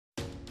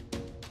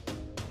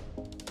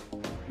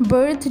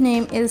Birth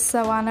name is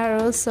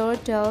Savannah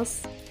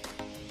Stokes.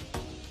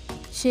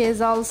 She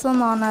is also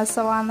known as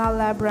Savannah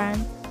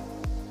Labrant.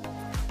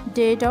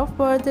 Date of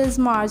birth is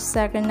March 2,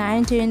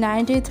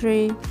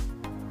 1993.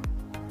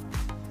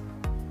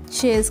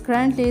 She is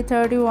currently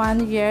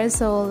 31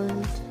 years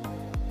old.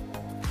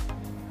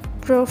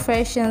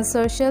 Profession: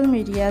 social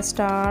media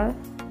star.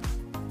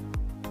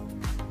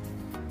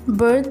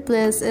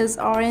 Birthplace is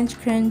Orange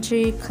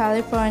County,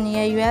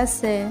 California,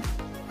 USA.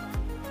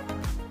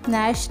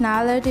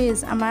 Nationality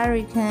is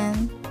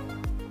American.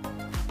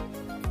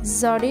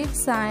 Zodiac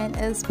sign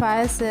is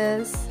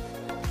Pisces.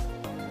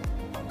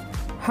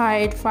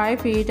 Height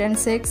 5 feet and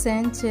 6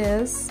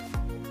 inches.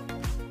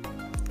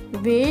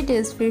 Weight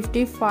is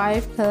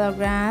 55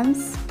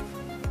 kilograms.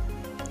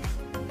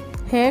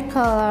 Hair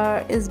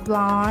color is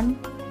blonde.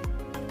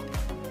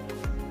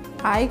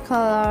 Eye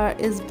color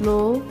is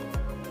blue.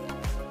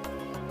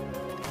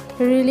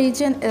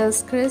 Religion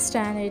is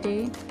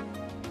Christianity.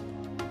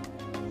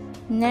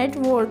 Net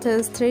worth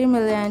is $3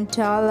 million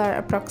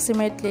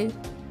approximately.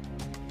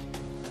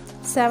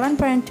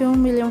 7.2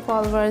 million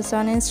followers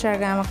on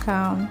Instagram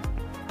account.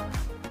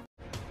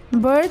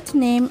 Birth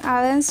name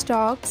Alan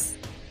Stokes.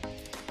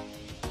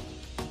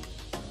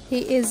 He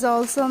is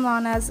also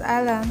known as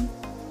Alan.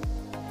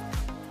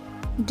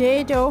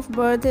 Date of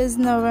birth is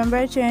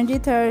November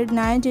 23,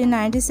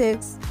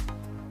 1996.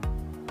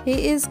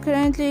 He is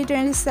currently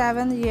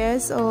 27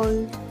 years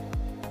old.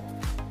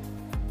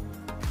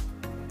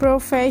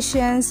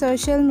 Profession: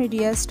 social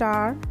media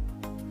star.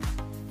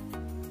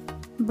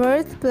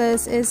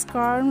 Birthplace is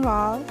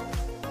Cornwall.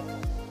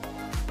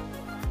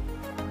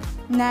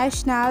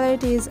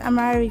 Nationality is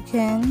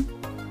American.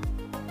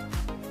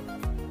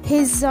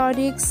 His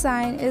zodiac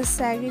sign is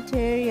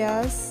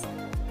Sagittarius.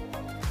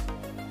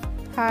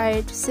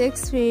 Height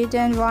 6 feet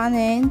and 1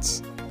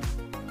 inch.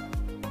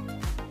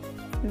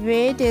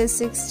 Weight is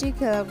 60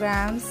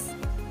 kilograms.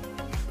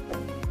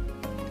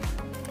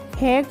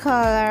 Hair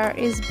color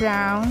is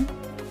brown.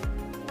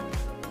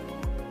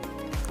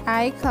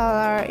 Eye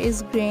color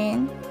is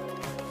green.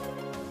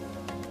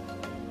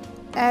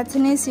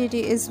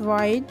 Ethnicity is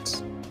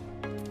white.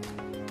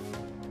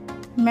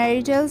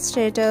 Marital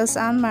status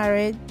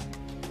unmarried.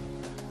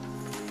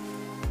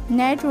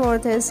 Net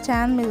worth is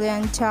 $10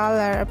 million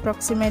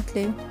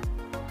approximately.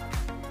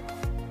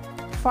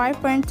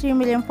 5.3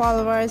 million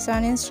followers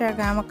on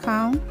Instagram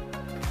account.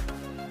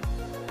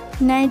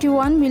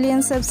 91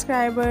 million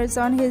subscribers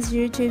on his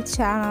YouTube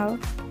channel.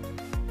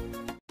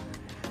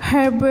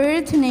 Her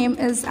birth name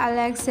is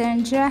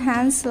Lexi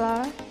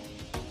Hensler.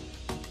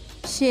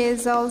 She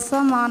is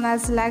also known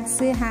as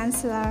Lexi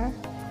Hensler.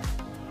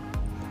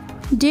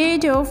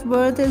 Date of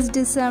birth is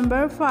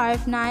December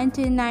 5,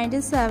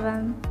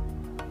 1997.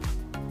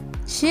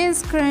 She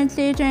is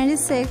currently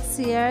 26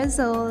 years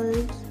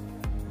old.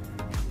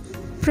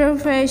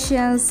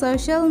 Profession: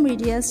 social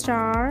media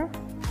star.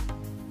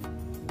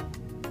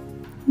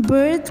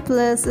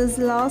 Birthplace is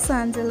Los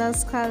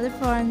Angeles,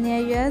 California,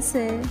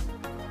 USA.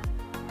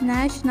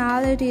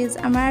 Nationality is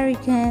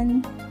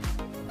American.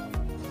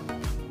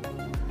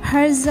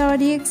 Her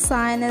zodiac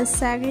sign is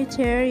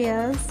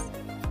Sagittarius.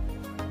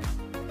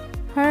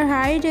 Her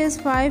height is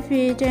 5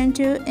 feet and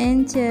 2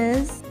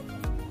 inches.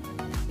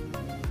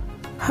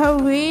 Her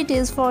weight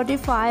is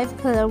 45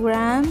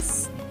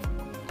 kilograms.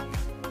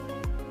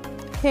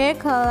 Hair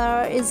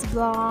color is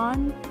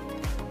blonde.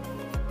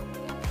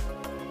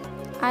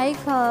 Eye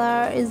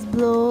color is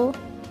blue.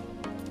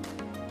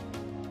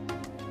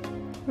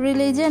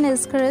 Religion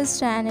is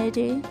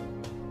Christianity.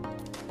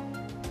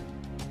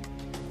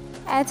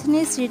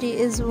 Ethnicity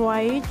is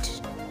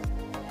white.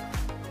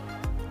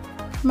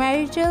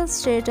 Marital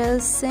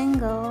status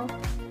single.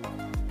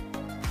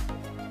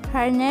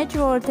 Her net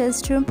worth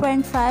is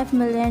 $2.5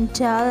 million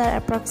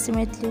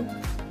approximately.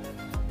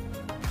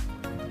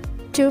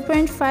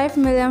 2.5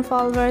 million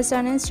followers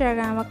on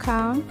Instagram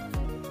account.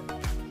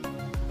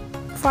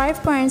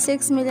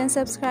 5.6 million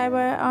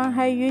subscribers on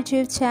her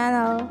YouTube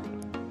channel.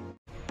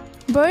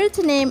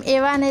 Birth name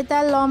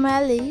Ivanita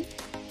Lomeli.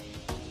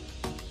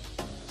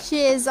 She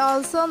is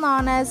also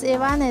known as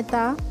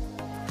Ivanita.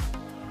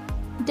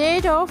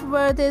 Date of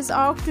birth is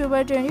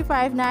October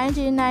 25,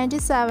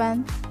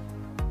 1997.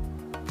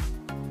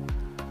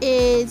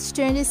 Age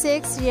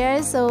 26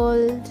 years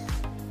old.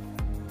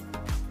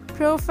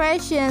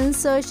 Profession: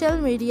 social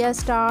media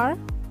star.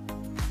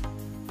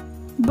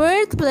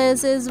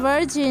 Birthplace is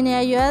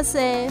Virginia,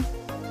 USA.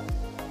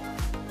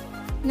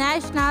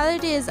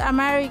 Nationality is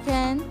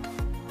American.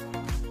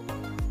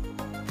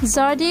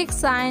 Zodiac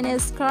sign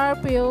is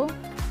Scorpio.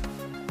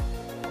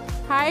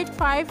 Height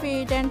 5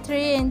 feet and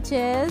 3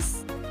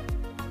 inches.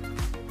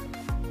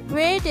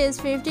 Weight is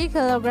 50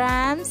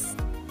 kilograms.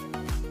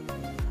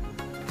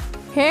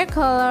 Hair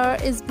color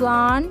is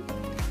blonde.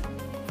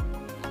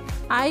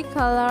 Eye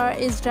color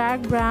is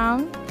dark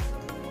brown.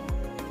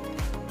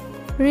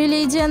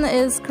 Religion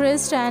is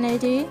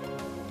Christianity.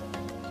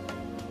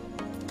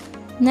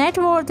 Net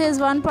worth is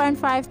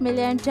 $1.5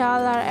 million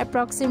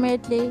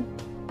approximately.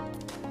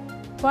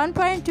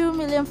 1.2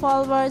 million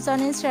followers on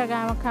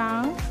Instagram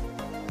account.